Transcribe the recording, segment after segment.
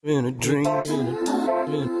Been a dream, been a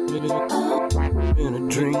dream, been a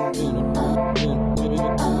dream,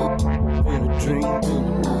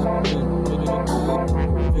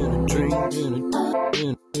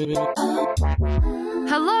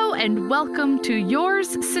 Hello and welcome to yours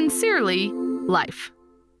sincerely, Life.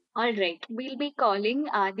 All right, we'll be calling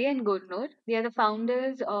Adi and Gurnur. They are the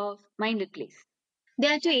founders of Minded Place. They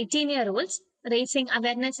are two 18-year-olds raising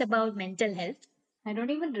awareness about mental health. I don't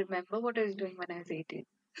even remember what I was doing when I was 18.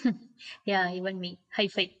 Yeah, even me. High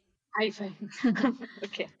five. High five.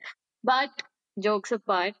 Okay. But jokes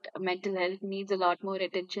apart, mental health needs a lot more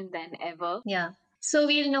attention than ever. Yeah. So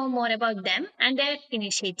we'll know more about them and their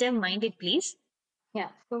initiative, Mind It Please. Yeah,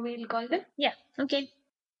 so we'll call them. Yeah, okay.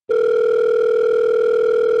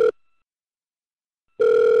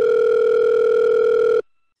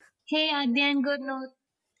 Hey, Adya and Gurnur.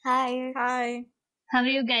 Hi. Hi. How are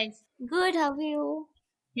you guys? Good, how are you?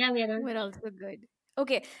 Yeah, we are all. We're also good.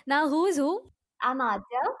 Okay, now who's who? I'm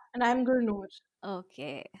Adya. And I'm Gurnoor.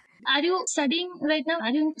 Okay. Are you studying right now?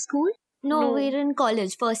 Are you in school? No, No. we're in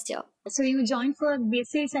college, first year. So you joined for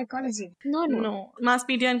BSc Psychology. No. No. Mass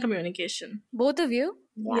media and communication. Both of you?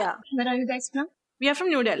 Yeah. Where are you guys from? We are from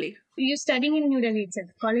New Delhi. You're studying in New Delhi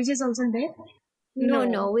itself. College is also there.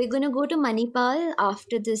 No. We're gonna go to Manipal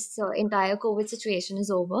after this entire COVID situation is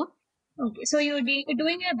over. Okay, so you'll be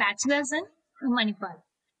doing a bachelor's in Manipal.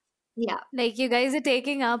 Yeah, Like you guys are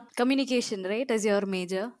taking up communication, right, as your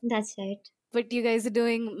major? that's right. But you guys are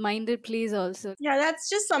doing Minded Please also. Yeah, that's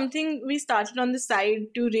just something we started on the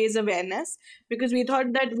side to raise awareness because we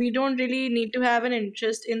thought that we don't really need to have an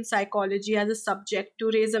interest in psychology as a subject to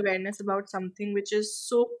raise awareness about something which is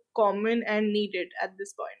so common and needed at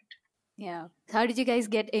this point. Yeah. How did you guys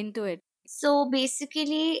get into it? So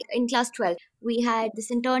basically, in class 12, we had this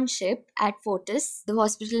internship at Fortis, the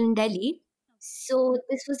hospital in Delhi. So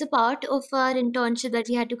this was a part of our internship that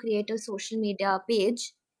we had to create a social media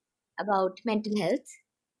page about mental health.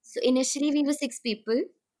 So initially we were 6 people,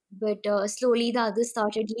 but slowly the others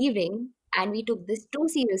started leaving, and we took this too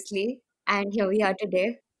seriously, and here we are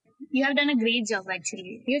today. You have done a great job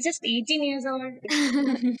actually. You're just 18 years old.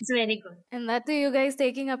 It's very good. And that too, you guys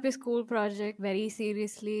taking up your school project very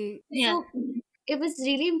seriously. Yeah. So it was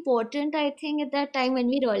really important, I think, at that time when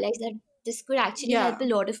we realized that this could actually Yeah. help a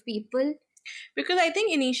lot of people. Because I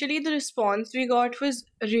think initially the response we got was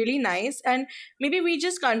really nice, and maybe we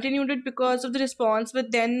just continued it because of the response,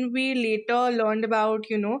 but then we later learned about,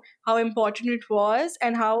 how important it was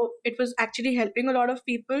and how it was actually helping a lot of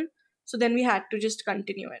people. So then we had to just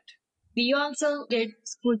continue it. We also did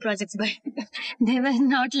school projects, but they were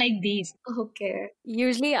not like these. Okay.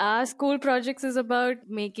 Usually our school projects is about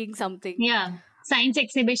making something. Yeah. Science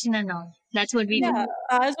exhibition and all. That's what we Yeah, did.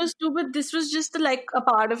 ours was too, but this was just like a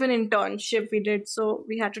part of an internship we did, so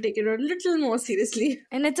we had to take it a little more seriously.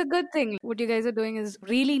 And it's a good thing. What you guys are doing is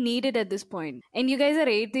really needed at this point. And you guys are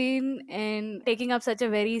 18 and taking up such a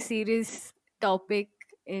very serious topic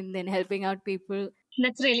and then helping out people.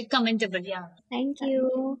 That's really commendable. Yeah. Thank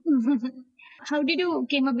you. How did you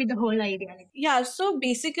came up with the whole idea? Yeah, so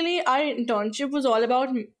basically, our internship was all about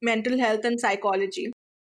mental health and psychology.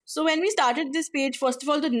 So when we started this page, first of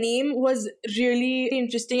all, the name was really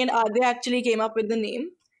interesting, and Adya actually came up with the name.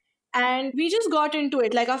 And we just got into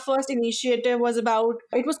it. Like our first initiative was about,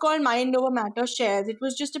 it was called Mind Over Matter Shares. It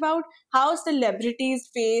was just about how celebrities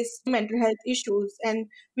face mental health issues. And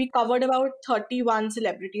we covered about 31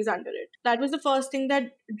 celebrities under it. That was the first thing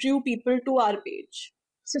that drew people to our page.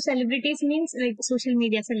 So celebrities means like social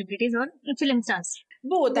media celebrities or film stars.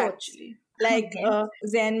 Both, Both. actually. Like Okay.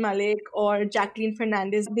 Zayn Malik or Jacqueline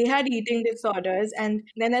Fernandez, they had eating disorders. And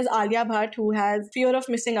then there's Alia Bhatt, who has fear of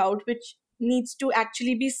missing out, which needs to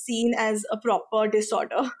actually be seen as a proper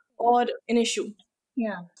disorder or an issue.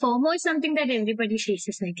 Yeah. FOMO is something that everybody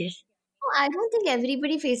faces, I guess. No, I don't think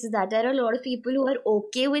everybody faces that. There are a lot of people who are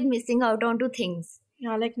okay with missing out onto things.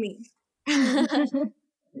 Yeah, like me.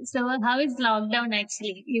 So how is lockdown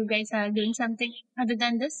actually? You guys are doing something other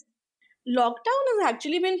than this? Lockdown has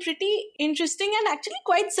actually been pretty interesting and actually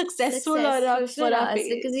quite successful for our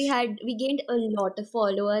page. Because we gained a lot of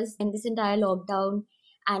followers in this entire lockdown,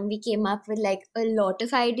 and we came up with like a lot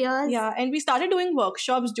of ideas. Yeah, and we started doing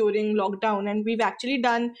workshops during lockdown, and we've actually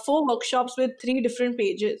done 4 workshops with 3 different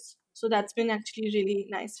pages. So that's been actually really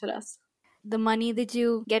nice for us. The money that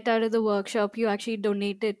you get out of the workshop, you actually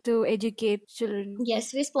donate it to educate children.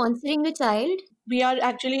 Yes, we're sponsoring a child. We are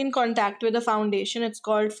actually in contact with a foundation. It's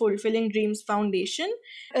called Fulfilling Dreams Foundation.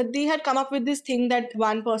 They had come up with this thing that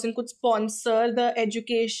one person could sponsor the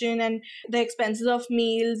education and the expenses of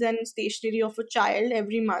meals and stationery of a child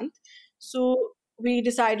every month. So we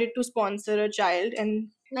decided to sponsor a child, and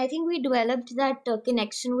And I think we developed that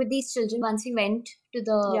connection with these children once we went to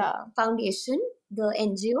the Yeah. foundation, the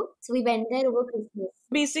NGO. So we went there over Christmas.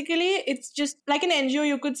 Basically, it's just like an NGO,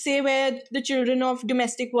 you could say, where the children of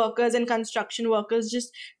domestic workers and construction workers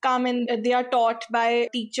just come and they are taught by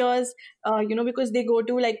teachers, because they go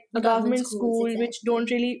to like a government schools, school, which exactly.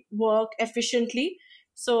 don't really work efficiently.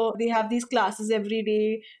 So they have these classes every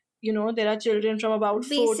day. There are children from about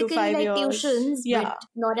 4 to Basically 5 like years. tuitions, Yeah. but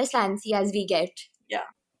not as fancy as we get. Yeah.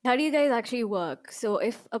 How do you guys actually work? So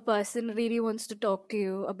if a person really wants to talk to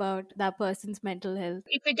you about that person's mental health,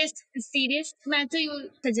 If it is a serious matter, you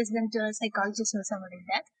suggest them to a psychologist or someone like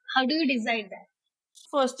that. How do you decide that?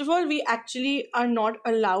 First of all, we actually are not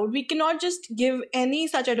allowed. We cannot just give any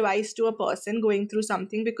such advice to a person going through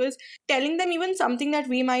something, because telling them even something that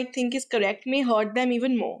we might think is correct may hurt them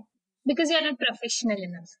even more. Because you're not professional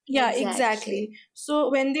enough. Yeah, Exactly. exactly. So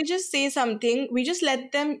when they just say something, we just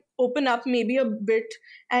let them open up maybe a bit,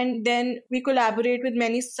 and then we collaborate with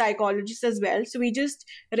many psychologists as well. So we just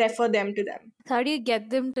refer them to them. how do you get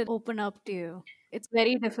them to open up to you? It's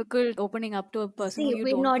very difficult opening up to a person who See, you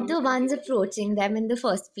we're don't not know the from ones TV. approaching them in the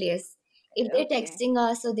first place. If they're Okay. texting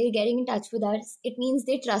us or they're getting in touch with us, it means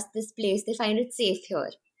they trust this place, they find it safe here.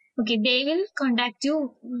 Okay, they will contact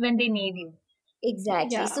you when they need you.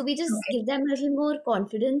 Exactly. Yeah. So we just give them a little more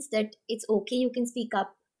confidence that it's okay, you can speak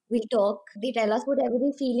up, we'll talk. They tell us whatever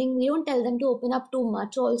they're feeling. We don't tell them to open up too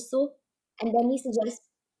much also. And then we suggest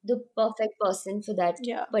the perfect person for that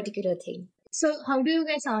Yeah. particular thing. So how do you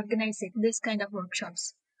guys organize it, this kind of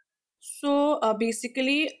workshops? So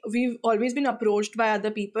basically, we've always been approached by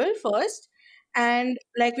other people first. And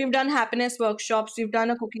like we've done happiness workshops, we've done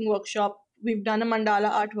a cooking workshop, we've done a mandala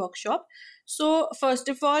art workshop. So first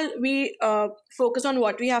of all, we focus on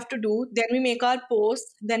what we have to do. Then we make our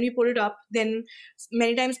posts. Then we put it up. Then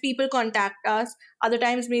many times people contact us. Other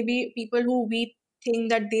times maybe people who we think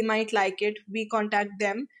that they might like it, we contact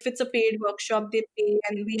them. If it's a paid workshop, they pay,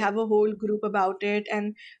 and we have a whole group about it.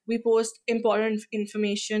 And we post important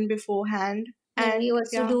information beforehand. And And we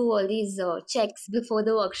also yeah, do all these checks before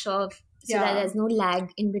the workshop so that Yeah. there's no lag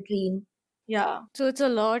in between. yeah, So it's a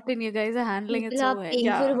lot and you guys are handling it People so are well. paying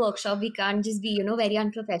for Yeah. a workshop. We can't just be, very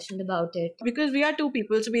unprofessional about it. because we are two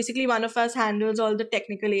people. So basically, one of us handles all the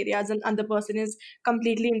technical areas, and other person is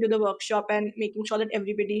completely into the workshop and making sure that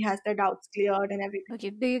everybody has their doubts cleared and everything. Okay,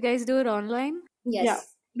 do you guys do it online? Yes. Yeah.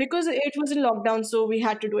 Because it was in lockdown, so we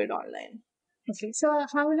had to do it online. Okay, so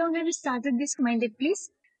how long have you started this Minded Please?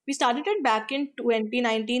 We started it back in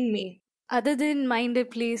 2019 May. Other than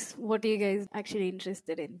Minded Please, what are you guys actually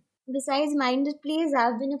interested in? Besides Minded Please,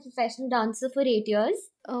 I've been a professional dancer for 8 years.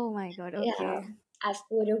 Oh my god, Yeah. okay. I've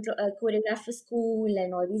choreographed for school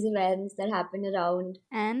and all these events that happen around.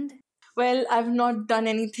 And Well, I've not done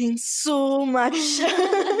anything so much.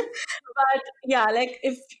 But yeah, like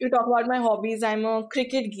if you talk about my hobbies, I'm a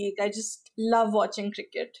cricket geek. I just love watching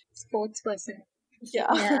cricket. Sports person. Yeah.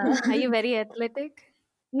 Yeah. are you very athletic?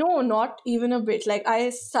 No, not even a bit. Like I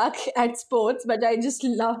suck at sports, but I just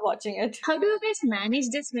love watching it. How do you guys manage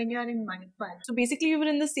this when you're in Manipal? So basically, we were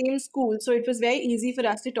in the same school, so it was very easy for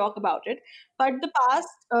us to talk about it. But the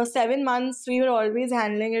past 7 months, we were always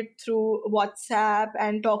handling it through WhatsApp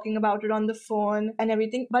and talking about it on the phone and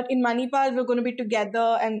everything. But in Manipal, we're going to be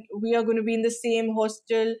together and we are going to be in the same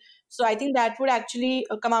hostel. So I think that would actually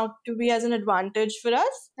come out to be as an advantage for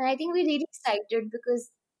us. And I think we're really excited because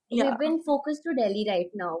Yeah. we've been focused to Delhi right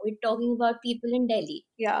now. We're talking about people in Delhi.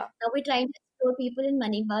 Yeah. Now we're trying to explore people in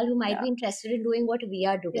Manipal who might Yeah. be interested in doing what we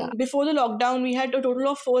are doing. Yeah. Before the lockdown, we had a total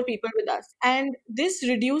of 4 people with us. And this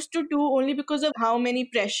reduced to 2 only because of how many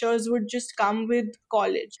pressures would just come with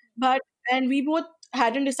college. And we both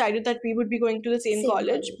hadn't decided that we would be going to the same Same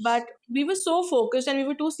college. college. But we were so focused and we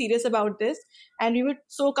were too serious about this. And we were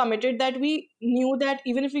so committed that we knew that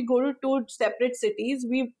even if we go to 2 separate cities,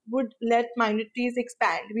 we would let Minded Trees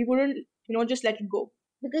expand. We wouldn't, just let it go.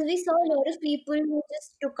 Because we saw a lot of people who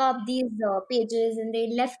just took up these pages and they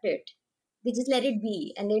left it. They just let it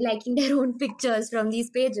be and they're liking their own pictures from these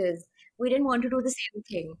pages. We didn't want to do the same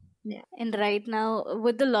thing. Yeah. And right now,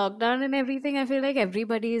 with the lockdown and everything, I feel like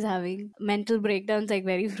everybody is having mental breakdowns like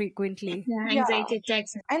very frequently. Yeah, Yeah. anxiety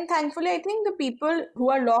attacks. And thankfully, I think the people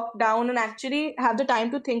who are locked down and actually have the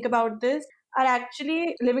time to think about this are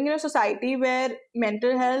actually living in a society where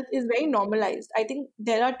mental health is very normalized. I think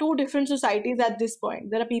there are 2 different societies at this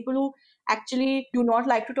point. There are people who actually do not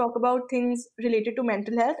like to talk about things related to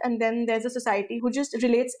mental health, and then there's a society who just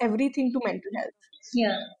relates everything to mental health.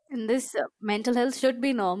 Yeah. And this mental health should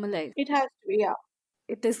be normalized. It has to be, yeah.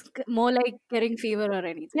 It is more like getting fever or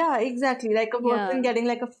anything. Yeah, exactly. Like a person Yeah. getting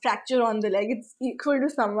like a fracture on the leg, it's equal to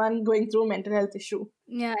someone going through a mental health issue.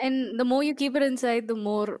 Yeah, and the more you keep it inside, the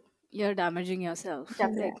more you're damaging yourself.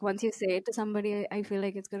 Definitely. Like once you say it to somebody, I feel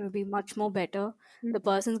like it's going to be much more better. The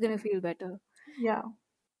person's going to feel better. Yeah.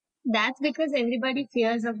 That's because everybody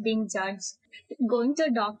fears of being judged. Going to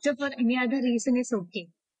a doctor for any other reason is okay.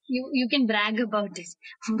 You can brag about it.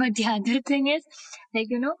 But the other thing is, like,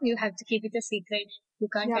 you have to keep it a secret. You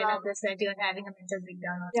can't tell Yeah. others that you're having a mental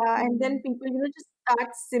breakdown or Yeah, and then people, just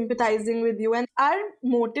start sympathizing with you. And our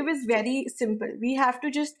motive is very simple. We have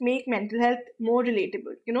to just make mental health more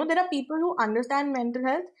relatable. There are people who understand mental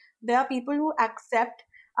health, there are people who accept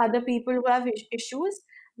other people who have issues,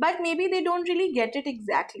 but maybe they don't really get it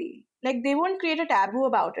exactly. Like they won't create a taboo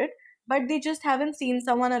about it, but they just haven't seen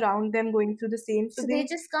someone around them going through the same. So they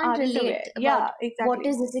just can't aren't relate aware. about Yeah, exactly. what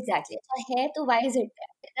is this exactly. So hai to why is it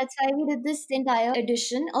there? That's why we did this entire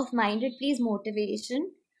edition of Minded Please Motivation,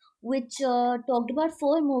 which talked about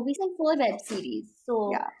 4 movies and 4 web series.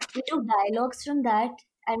 So Yeah. we took dialogues from that,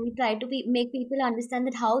 and we try to make people understand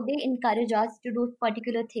that how they encourage us to do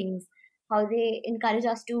particular things, how they encourage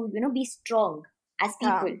us to be strong as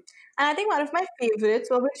Yeah. people. And I think one of my favorites,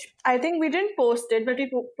 which I think we didn't post it, but we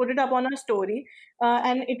put it up on our story,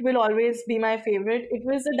 and it will always be my favorite. It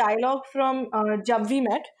was a dialogue from Jab We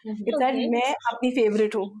Met. It said, Okay. "मैं अपनी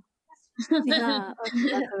favorite हूँ." Yeah, okay,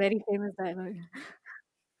 that's a very famous dialogue.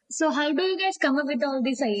 So how do you guys come up with all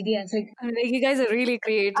these ideas? Like, I mean, like, you guys are really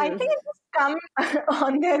creative. I think it just come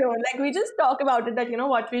on their own. Like we just talk about it, that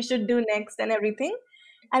what we should do next and everything,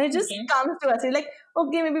 and it just Okay. comes to us. It's like,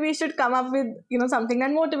 okay, maybe we should come up with something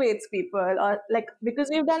that motivates people, or like,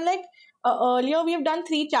 because we've done like earlier we've done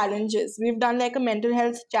 3 challenges. We've done like a mental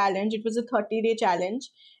health challenge. It was a 30-day challenge,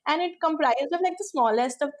 and it comprised of like the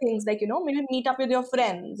smallest of things, like maybe meet up with your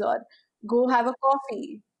friends or go have a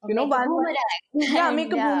coffee. Make a one boomerang. Yeah,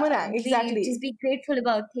 make a boomerang, exactly. Just be grateful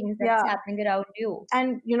about things that's Yeah. happening around you.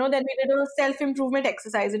 And then we did a self-improvement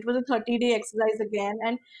exercise. It was a 30-day exercise again,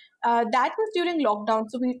 and that was during lockdown,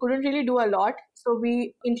 so we couldn't really do a lot. So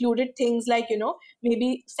we included things like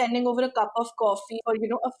maybe sending over a cup of coffee for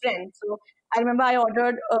a friend. So I remember I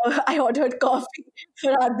ordered I ordered coffee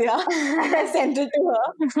for Adya and I sent it to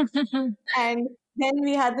her. And then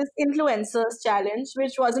we had this influencers challenge,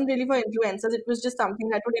 which wasn't really for influencers. It was just something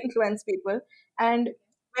that would influence people. And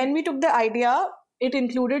when we took the idea, it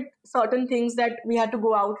included certain things that we had to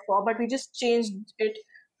go out for, but we just changed it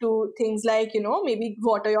to things like, maybe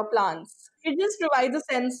water your plants. It just provides a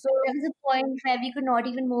sense of, There was a point where we could not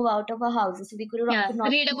even move out of our houses, so we could not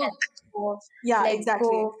read a even book. go, yeah, like, exactly.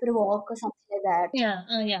 go for a walk or something like that. Yeah,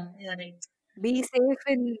 yeah, you're right. Be safe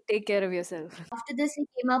and take care of yourself. After this, we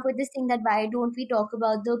came up with this thing that why don't we talk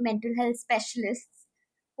about the mental health specialists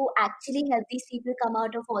who actually help these people come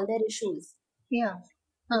out of all their issues, Yeah.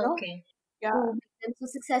 You know? Okay. Yeah. who make them so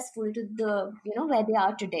successful to the where they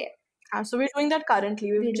are today. So we're doing that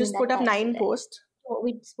currently. We've We're just doing put that up 9 currently. posts. So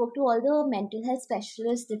we spoke to all the mental health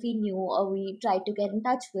specialists that we knew or we tried to get in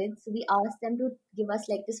touch with. So we asked them to give us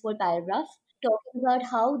like this whole paragraph talking about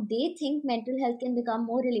how they think mental health can become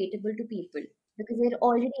more relatable to people because they're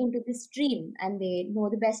already into this stream and they know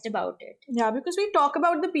the best about it. Yeah, because we talk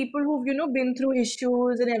about the people who've been through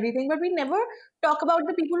issues and everything, but we never talk about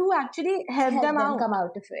the people who actually help them out. come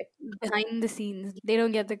out of it. Behind the scenes, they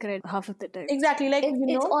don't get the credit half of the time. Exactly, like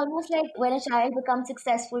It's almost like when a child becomes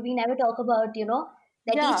successful, we never talk about their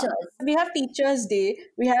Yeah. teachers. We have Teachers' Day,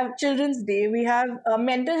 we have Children's Day, we have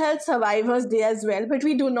Mental Health Survivors Day as well, but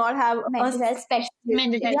we do not have Mental health specialists.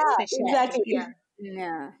 Mental health Yeah, specialist. exactly. Yeah.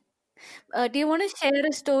 Yeah. Do you want to share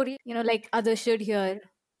a story, like others should hear?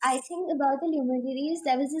 I think about the luminaries,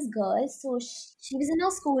 there was this girl, so she was in our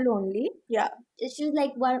school only. Yeah. She was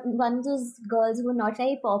like one of those girls who were not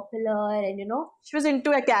very popular and She was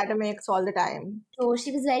into academics all the time. so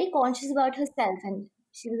she was very conscious about herself and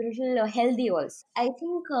she was a little healthy also. I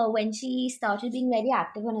think when she started being very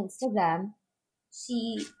active on Instagram, she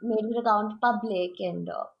made her account public and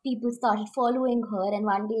people started following her. And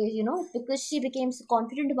one day, because she became so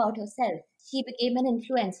confident about herself, she became an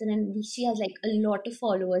influencer and she has like a lot of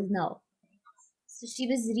followers now. So she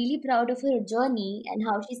was really proud of her journey and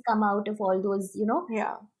how she's come out of all those,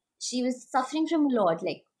 Yeah. she was suffering from a lot.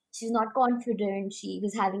 Like she was not confident. She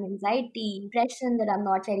was having anxiety, depression that I'm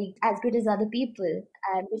not very as good as other people.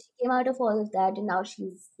 And she came out of all of that, and now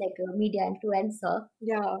she's like a media influencer.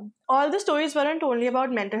 Yeah. All the stories weren't only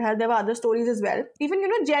about mental health, there were other stories as well. Even,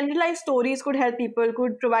 generalized stories could help people,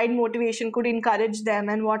 could provide motivation, could encourage them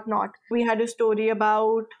and whatnot. We had a story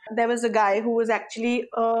about, there was a guy who was actually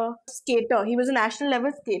a skater. He was a national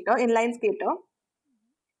level skater, inline skater.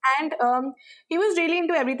 And he was really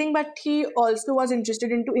into everything, but he also was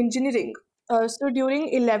interested into engineering. So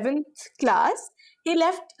during 11th class, he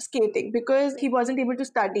left skating because he wasn't able to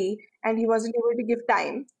study and he wasn't able to give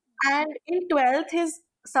time. And in 12th, his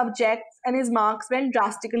subjects and his marks went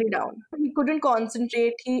drastically down. He couldn't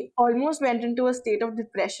concentrate. He almost went into a state of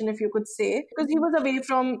depression, if you could say, because he was away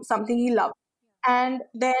from something he loved. And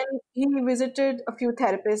then he visited a few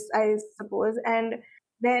therapists, I suppose, and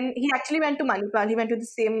then he actually went to Manipal. He went to the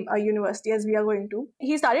same university as we are going to.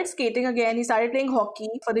 He started skating again. He started playing hockey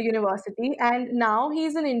for the university. And now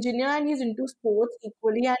he's an engineer and he's into sports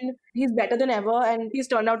equally. And he's better than ever. And he's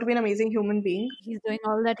turned out to be an amazing human being. He's doing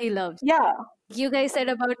all that he loves. Yeah. You guys said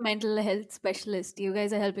about mental health specialist. You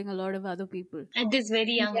guys are helping a lot of other people. At this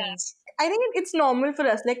very young age. I think it's normal for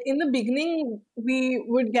us. Like in the beginning, we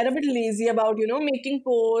would get a bit lazy about, making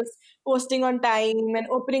posts, posting on time and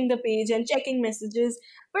opening the page and checking messages.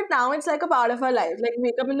 But now it's like a part of our life. Like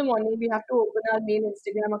wake up in the morning, we have to open our main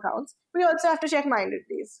Instagram accounts. We also have to check Minded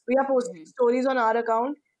Please. We are posting stories on our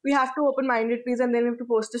account. We have to open Minded Please and then we have to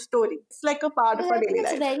post a story. It's like a part of Because our I think daily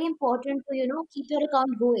it's life. very important to, keep your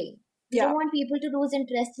account going. We Yeah. don't want people to lose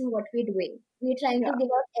interest in what we're doing. We're trying to Yeah. give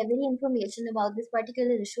out every information about this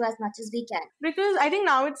particular issue as much as we can. Because I think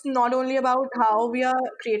now it's not only about how we are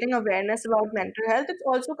creating awareness about mental health, it's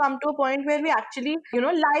also come to a point where we actually,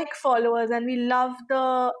 like followers and we love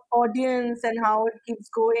the audience and how it keeps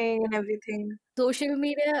going and everything. Social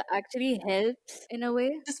media actually helps in a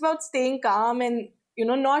way. Just about staying calm and,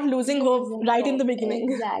 not losing hope right in the beginning.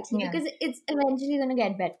 Exactly. Yeah. Because it's eventually going to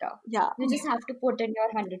get better. Yeah. You just have to put in your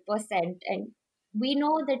 100%. And we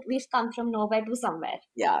know that we've come from nowhere to somewhere.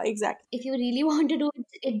 Yeah, exactly. If you really want to do it,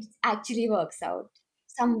 it actually works out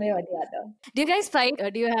some way or the other. Do you guys fight?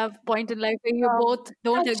 Or do you have point in life where you both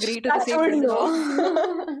don't agree to the Touch same wood, principle?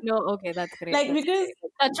 no. No, okay, that's great. Like, That's because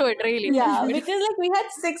great. Touch wood, really. Yeah, because like we had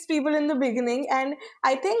 6 people in the beginning, and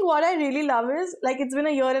I think what I really love is like it's been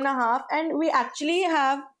a year and a half, and we actually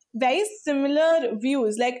have very similar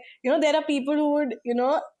views. Like, there are people who would,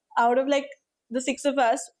 out of like the 6 of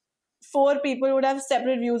us, 4 people would have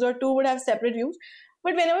separate views or 2 would have separate views.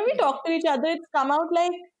 But whenever we talk to each other, it's come out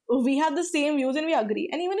like we have the same views and we agree.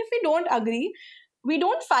 And even if we don't agree, we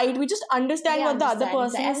don't fight. We just understand We what the other understand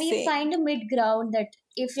person that. is And we saying. find a mid ground that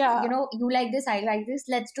if Yeah. you like this, I like this,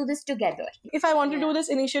 let's do this together. If I want to do this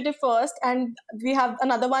initiative first and we have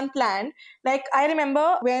another one planned, like I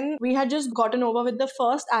remember when we had just gotten over with the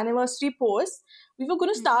first anniversary post, we were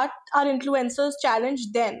going to start our influencers challenge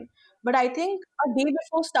then. But I think a day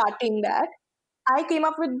before starting that, I came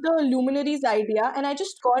up with the luminaries idea and I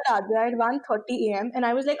just called Adya at 1:30 a.m. and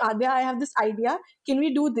I was like, Adya, I have this idea. Can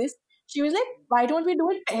we do this? She was like, why don't we do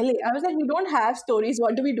it pehle? I was like, we don't have stories.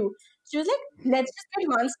 What do we do? She was like, let's just get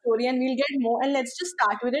one story and we'll get more and let's just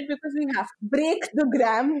start with it because we have to break the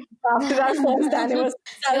gram after our first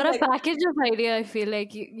anniversary. So I You're was a like, package of idea, I feel like.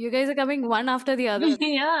 You guys are coming one after the other.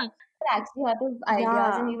 Yeah. We're actually out of ideas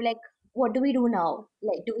Yeah. and we were like, what do we do now?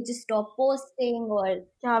 Like, do we just stop posting or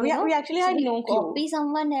yeah, we actually had should we no clue. copy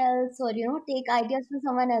someone else or take ideas from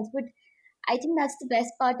someone else? But I think that's the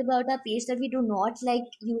best part about our page, that we do not like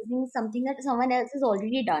using something that someone else has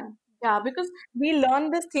already done. Yeah, because we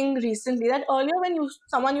learned this thing recently that earlier when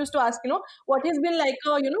someone used to ask, what has been like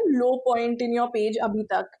a, low point in your page abhi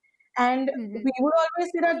tak? And we would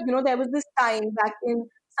always say that, there was this time back in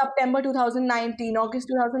September 2019, August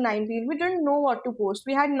 2019, we didn't know what to post.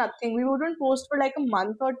 We had nothing. We wouldn't post for like a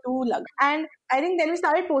month or two. And I think then we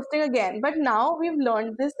started posting again. But now we've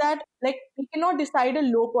learned this that like we cannot decide a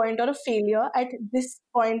low point or a failure at this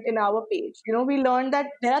point in our page. We learned that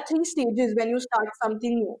there are 3 stages when you start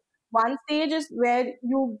something new. One stage is where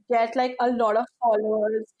you get like a lot of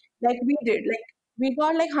followers, like we did. Like we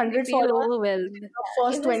got like You 100 feel followers overwhelmed. in the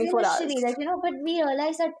first It was 24 hours. initially like, but we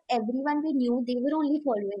realized that everyone we knew, they were only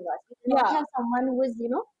following us. We did not Yeah. have someone who was,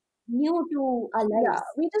 new to our Yeah, lives.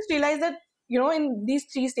 we just realized that in these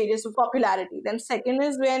 3 stages of popularity, then second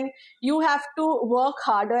is when you have to work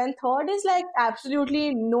harder, and third is like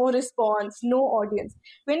absolutely no response, no audience.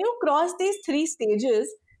 When you cross these 3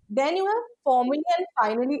 stages, then you have formally and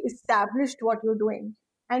finally established what you're doing,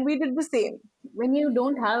 and we did the same. When you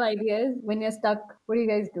don't have ideas, when you're stuck, what do you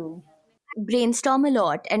guys do? Brainstorm a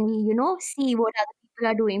lot and we, see what other people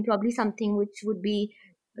are doing, probably something which would be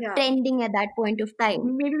Yeah. trending at that point of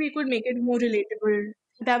time. Maybe we could make it more relatable.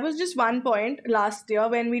 That was just one point last year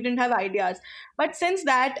when we didn't have ideas. But since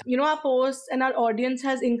that, our posts and our audience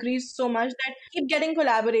has increased so much that we keep getting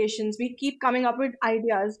collaborations, we keep coming up with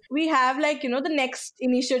ideas. We have the next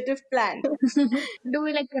initiative planned. Do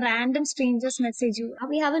we like random strangers message you?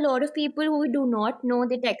 We have a lot of people who we do not know,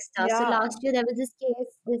 they text us. So Yeah. last year there was this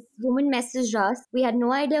case, this woman messaged us. We had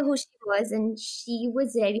no idea who she was, and she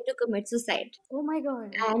was ready to commit suicide. Oh my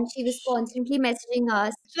god. And she was constantly messaging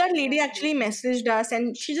us. So that lady actually messaged us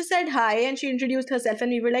and she just said hi and she introduced herself,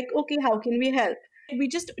 and we were like, okay, how can we help? We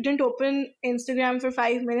just didn't open Instagram for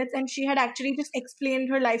 5 minutes, and she had actually just explained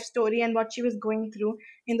her life story and what she was going through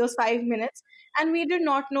in those 5 minutes. And we did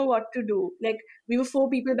not know what to do. Like, we were 4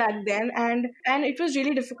 people back then, and it was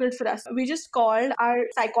really difficult for us. We just called our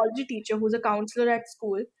psychology teacher, who's a counselor at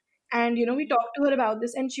school, and we talked to her about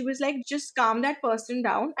this, and she was like, just calm that person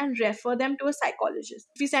down and refer them to a psychologist.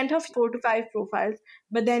 We sent her 4 to 5 profiles,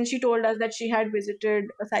 but then she told us that she had visited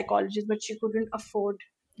a psychologist, but she couldn't afford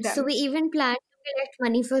them. So we even planned to collect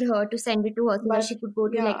money for her to send it to her so But, that she could go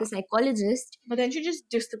to like yeah. a psychologist. But then she just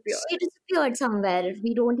disappeared. She disappeared somewhere.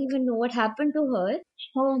 We don't even know what happened to her.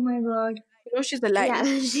 Oh my god. She's alive.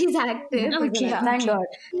 Yeah, she's active. Okay. Yeah. Thank God.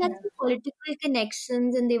 She had some political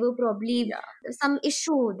connections, and they were probably some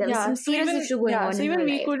issue. There was some so serious even, issue going on. so in even her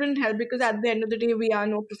we life. couldn't help, because at the end of the day, we are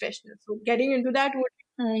no professionals. So getting into that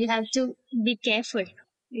would, You have to be careful.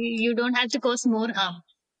 You don't have to cause more harm.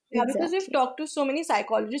 yeah, because we've talked to so many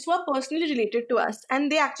psychologists who are personally related to us,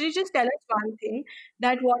 and they actually just tell us one thing,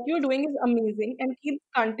 that what you're doing is amazing and keep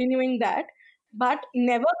continuing that, but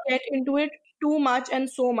never get into it too much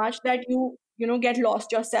and so much that you get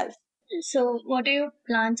lost yourself. So, what are your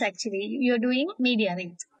plans actually? You're doing media,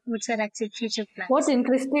 right? What's your actual future plan? What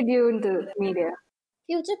interested you into media?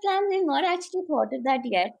 Future plans, we've not actually thought of that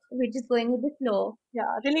yet. We're just going with the flow.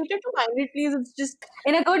 Yeah, related to Minded Please, it's just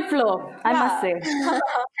In a good flow, I must say.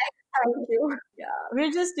 Thank you. Yeah,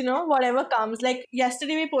 we're just, whatever comes. Like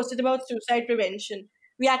yesterday, we posted about suicide prevention.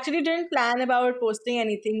 We actually didn't plan about posting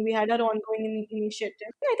anything. We had our ongoing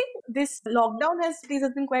initiative. I think this lockdown has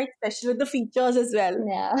been quite special with the features as well.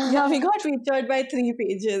 Yeah. Yeah, we got featured by 3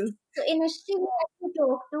 pages. So initially, we had to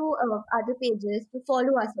talk to other pages to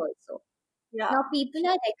follow us also. Yeah. Now people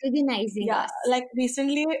are recognizing Yeah, us. like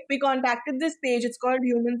recently we contacted this page. It's called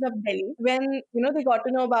Humans of Delhi. When they got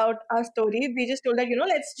to know about our story, they just told that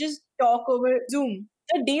let's just talk over Zoom.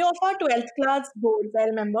 The day of our 12th class boards, I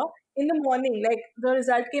remember, in the morning, like the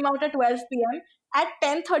result came out at 12 p.m. At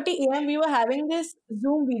 10:30 a.m., we were having this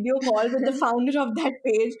Zoom video call with the founder of that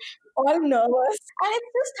page, all nervous. And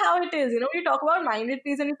it's just how it is. We talk about Minded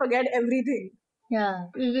Please and we forget everything. Yeah.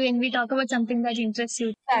 When we talk about something that interests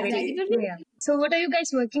you. Exactly. Yeah. So, what are you guys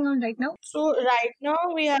working on right now? So right now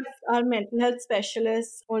we have our mental health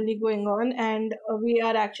specialists only going on, and we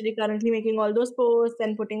are actually currently making all those posts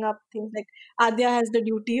and putting up things. Like Adya has the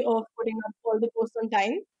duty of putting up all the posts on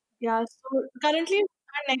time. Yeah. So currently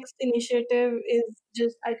our next initiative is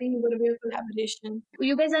just, I think, going to be a collaboration.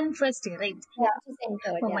 You guys are in first year, right? Yeah, she's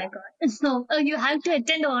entered. Oh yeah. my god. So, you have to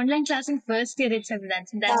attend online class in first year itself.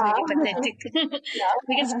 That's very pathetic.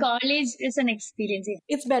 Because college is an experience.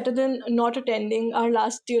 It's better than not attending our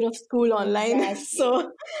last year of school online. Exactly.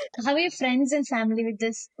 So How are your friends and family with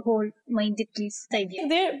this whole Minded Please idea?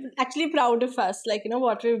 they're actually proud of us, like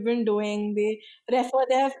what we've been doing. They refer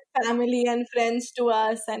their family and friends to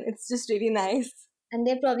us, and it's just really nice. And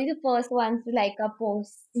they're probably the first ones to like our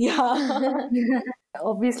posts. Yeah.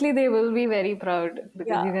 Obviously, they will be very proud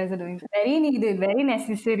because Yeah. you guys are doing very needed, very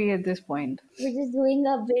necessary at this point. We're just doing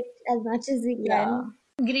a bit as much as we Yeah.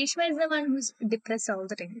 can. Grishma is the one who's depressed all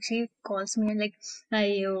the time. She calls me and like,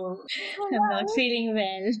 Ayo, I'm not feeling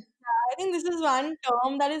well. I think this is one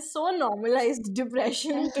term that is so normalized,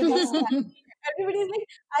 depression to this time. Everybody's like,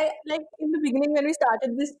 I like in the beginning when we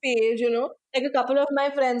started this page, like a couple of my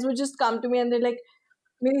friends would just come to me and they're like,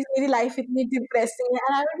 "Meri life itni depressing hai."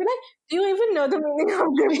 And I would be like, do you even know the meaning of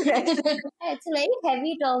depression? It's a very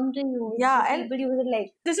heavy term to use. Yeah, So and people use it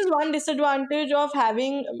like, this is one disadvantage of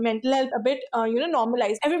having mental health a bit,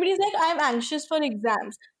 normalized. Everybody's like, I'm anxious for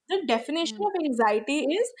exams. The definition of anxiety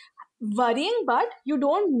is worrying, but you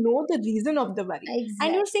don't know the reason of the worry.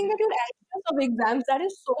 And you're saying that you're anxious of exams. That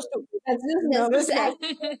is so stupid. That's just nervousness.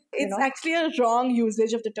 It's actually a wrong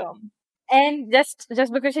usage of the term. And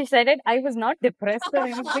just because she said it, I was not depressed or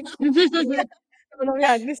anything. No, we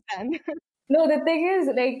understand. No, the thing is,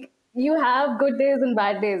 like, you have good days and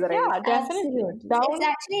bad days, right? Yeah, definitely. absolutely. Down. It's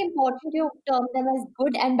actually important to term them as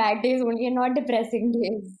good and bad days only and not depressing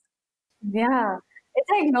days. Yeah. It's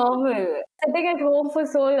like normal. Sitting at home for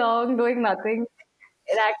so long doing nothing,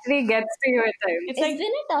 it actually gets to you at times. It's It's like,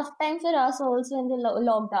 been a tough time for us also in the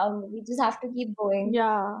lockdown. We just have to keep going.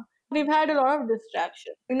 yeah. We've had a lot of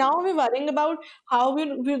distraction. Now we're worrying about how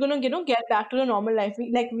we're gonna get back to the normal life.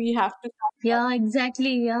 We have to. Yeah,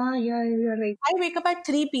 exactly. Yeah, you're right. I wake up at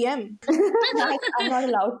 3 p.m. I'm not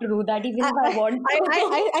allowed to do that even if I want I,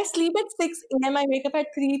 to. I sleep at 6 a.m. I wake up at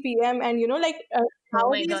 3 p.m. And Oh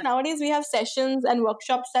my God. nowadays we have sessions and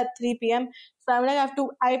workshops at 3 p.m. So I'm like,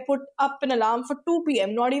 I put up an alarm for 2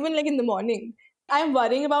 p.m., not even like in the morning. I'm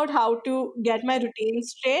worrying about how to get my routine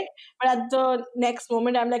straight, but at the next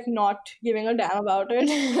moment, I'm like not giving a damn about it.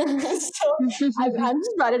 So I'm just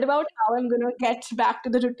worried about how I'm gonna get back to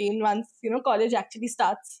the routine once college actually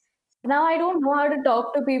starts. Now I don't know how to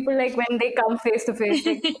talk to people like when they come face to face.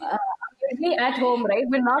 Like I'm usually at home, right?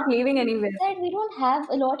 We're not leaving anywhere. That we don't have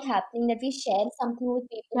a lot happening that we share something with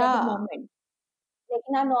people at the Yeah. moment. Like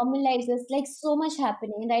in our normal lives, there's like so much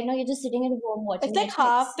happening, and right now you're just sitting at home watching It's like Netflix.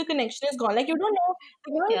 half the connection is gone. Like you don't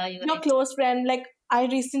know, Yeah, you're your right. close friend. Like I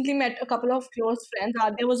recently met a couple of close friends.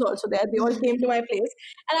 Adya was also there. They all came to my place,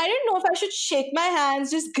 and I didn't know if I should shake my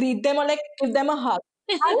hands, just greet them, or like give them a hug.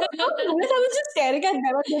 I was so clueless. I was just staring at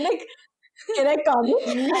them and being like, "Can I come?"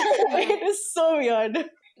 It was so weird.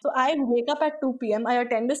 So I wake up at 2 p.m. I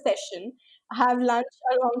attend a session, have lunch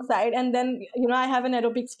alongside, and then I have an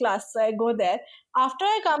aerobics class, so I go there. After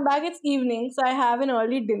I come back, it's evening, so I have an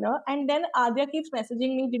early dinner, and then Adya keeps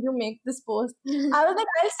messaging me, "Did you make this post?" I was like,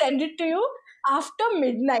 "I'll send it to you after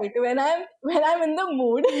midnight when I'm in the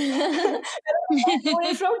mood." I'm doing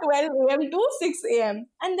it from 12 a.m. to 6 a.m.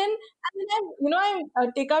 And then I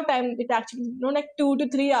take out time. It actually like 2 to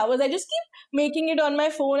 3 hours. I just keep making it on my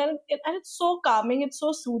phone, and it's so calming. It's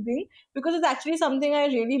so soothing because it's actually something I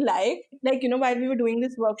really like. Like while we were doing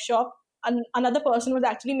this workshop, another person was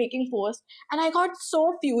actually making posts, and I got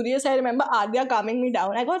so furious. I remember Adya calming me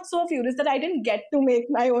down. I got so furious that I didn't get to make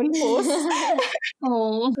my own posts.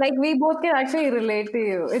 Oh, Like we both can actually relate to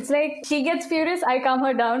you. It's like she gets furious, I calm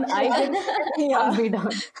her down. I get Yeah. calm me down.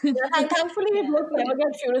 And thankfully, we both never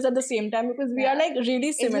get furious at the same time because we are like really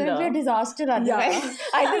It's going to similar. be a disaster Yeah, otherwise.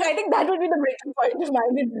 I think that would be the breaking point of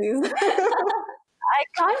mine, please. I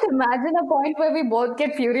can't imagine a point where we both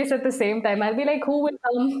get furious at the same time. I'll be like, who will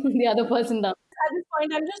calm the other person down? At this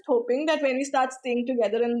point, I'm just hoping that when we start staying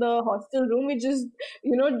together in the hostel room, we just,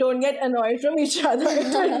 don't get annoyed from each other. It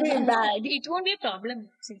will be bad. it won't be a problem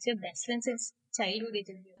since you're best friends since childhood. It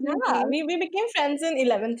will be. Yeah, we became friends in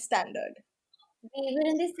 11th standard. We were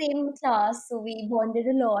in the same class, so we bonded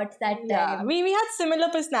a lot that Yeah, time. we had similar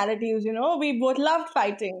personalities, we both loved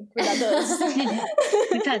fighting with others.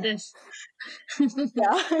 With others.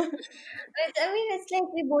 Yeah. But I mean, it's like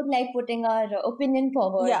we both like putting our opinion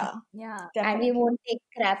forward. Yeah, Yeah. And we definitely. won't take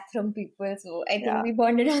crap from people. So I think Yeah. we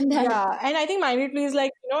bonded on that. Yeah, and I think Minded Please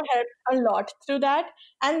helped a lot through that.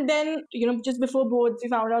 And then just before boards, we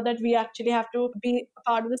found out that we actually have to be a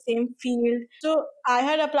part of the same field. So I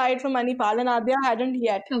had applied for Manipal, and Adya hadn't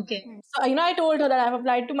yet. Okay. So I told her that I've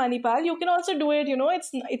applied to Manipal. You can also do it.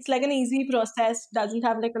 It's like an easy process. Doesn't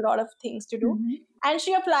have like a lot of things to do. And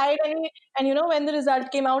she applied, and when the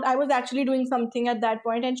result came out, I was actually doing something at that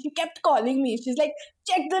point, and she kept calling me. She's like,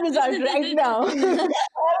 "Check the result right now." I was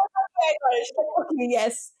like, She's like, "Okay,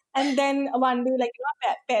 yes." And then one day,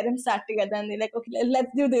 parents sat together and they're like, "Okay,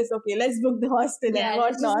 let's do this. Okay, let's book the hostel Yeah, and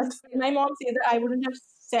this is- whatnot." My mom said that I wouldn't have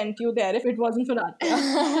sent you there if it wasn't for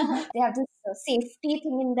Adya. They have this safety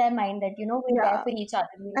thing in their mind that, we're there Yeah. for each other.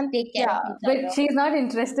 We And take care of each But other. she's not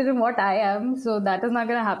interested in what I am, so that is not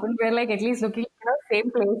going to happen. We're like at least looking same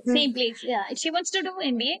places. Same place. Yeah. If she wants to do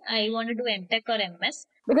MBA, I want to do MTech or MS.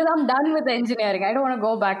 Because I'm done with engineering. I don't want to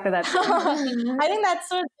go back to that. I think that's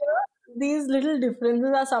what these little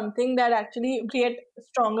differences are something that actually create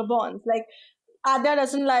stronger bonds. Like Adya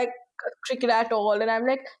doesn't like cricket at all, and I'm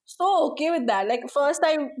like so okay with that. Like first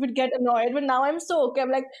I would get annoyed, but now I'm so okay.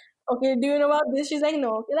 I'm like, "Okay, do you know about this?" She's like,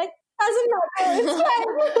 "No." Okay, like doesn't matter. It's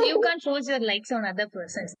fine. You can't force your likes on other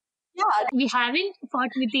persons. Yeah, We haven't fought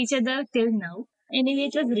with each other till now. Anyway,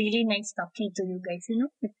 it was really nice talking to you guys.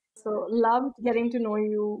 so loved getting to know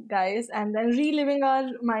you guys and then reliving our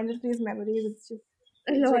Minded Please memories. It's just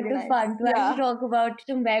A it's lot really of nice. fun to Yeah. actually talk about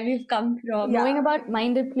from where we've come from. Yeah. Knowing about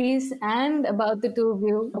Minded Please and about the two of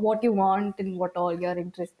you, what you want and what all you're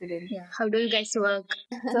interested in. Yeah. How do you guys work?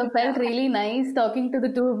 So it felt really nice talking to the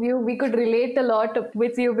two of you. We could relate a lot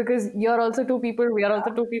with you because you're also two people, we are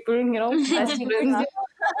also two people, best friends.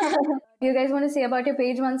 Do you guys want to say about your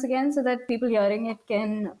page once again so that people hearing it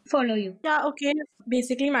can... Follow you. Yeah, okay.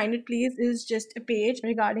 Basically, Minded Please is just a page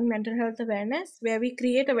regarding mental health awareness where we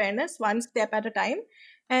create awareness one step at a time.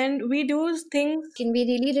 And we do things. Can be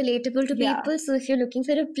really relatable to Yeah. people. So if you're looking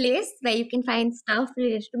for a place where you can find stuff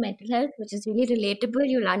related to mental health, which is really relatable,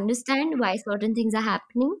 you'll understand why certain things are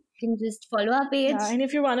happening. can just follow our page. Yeah, and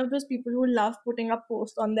if you're one of those people who love putting up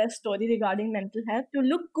posts on their story regarding mental health to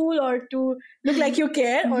look cool or to look like you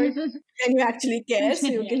care, or then you actually care, so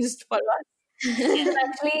you can just follow us.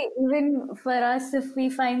 Actually, even for us, if we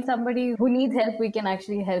find somebody who needs help, we can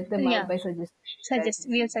actually help them Yeah. out by suggesting.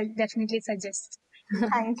 We'll definitely suggest.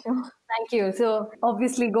 Thank you. Thank you. So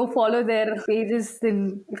obviously, go follow their pages,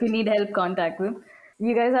 and if you need help, contact them.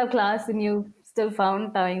 You guys have class, and you still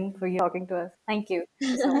found time for you talking to us. Thank you.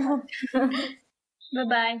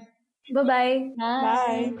 Bye-bye. Bye-bye.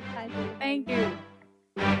 Bye. Thank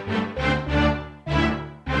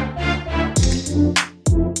you.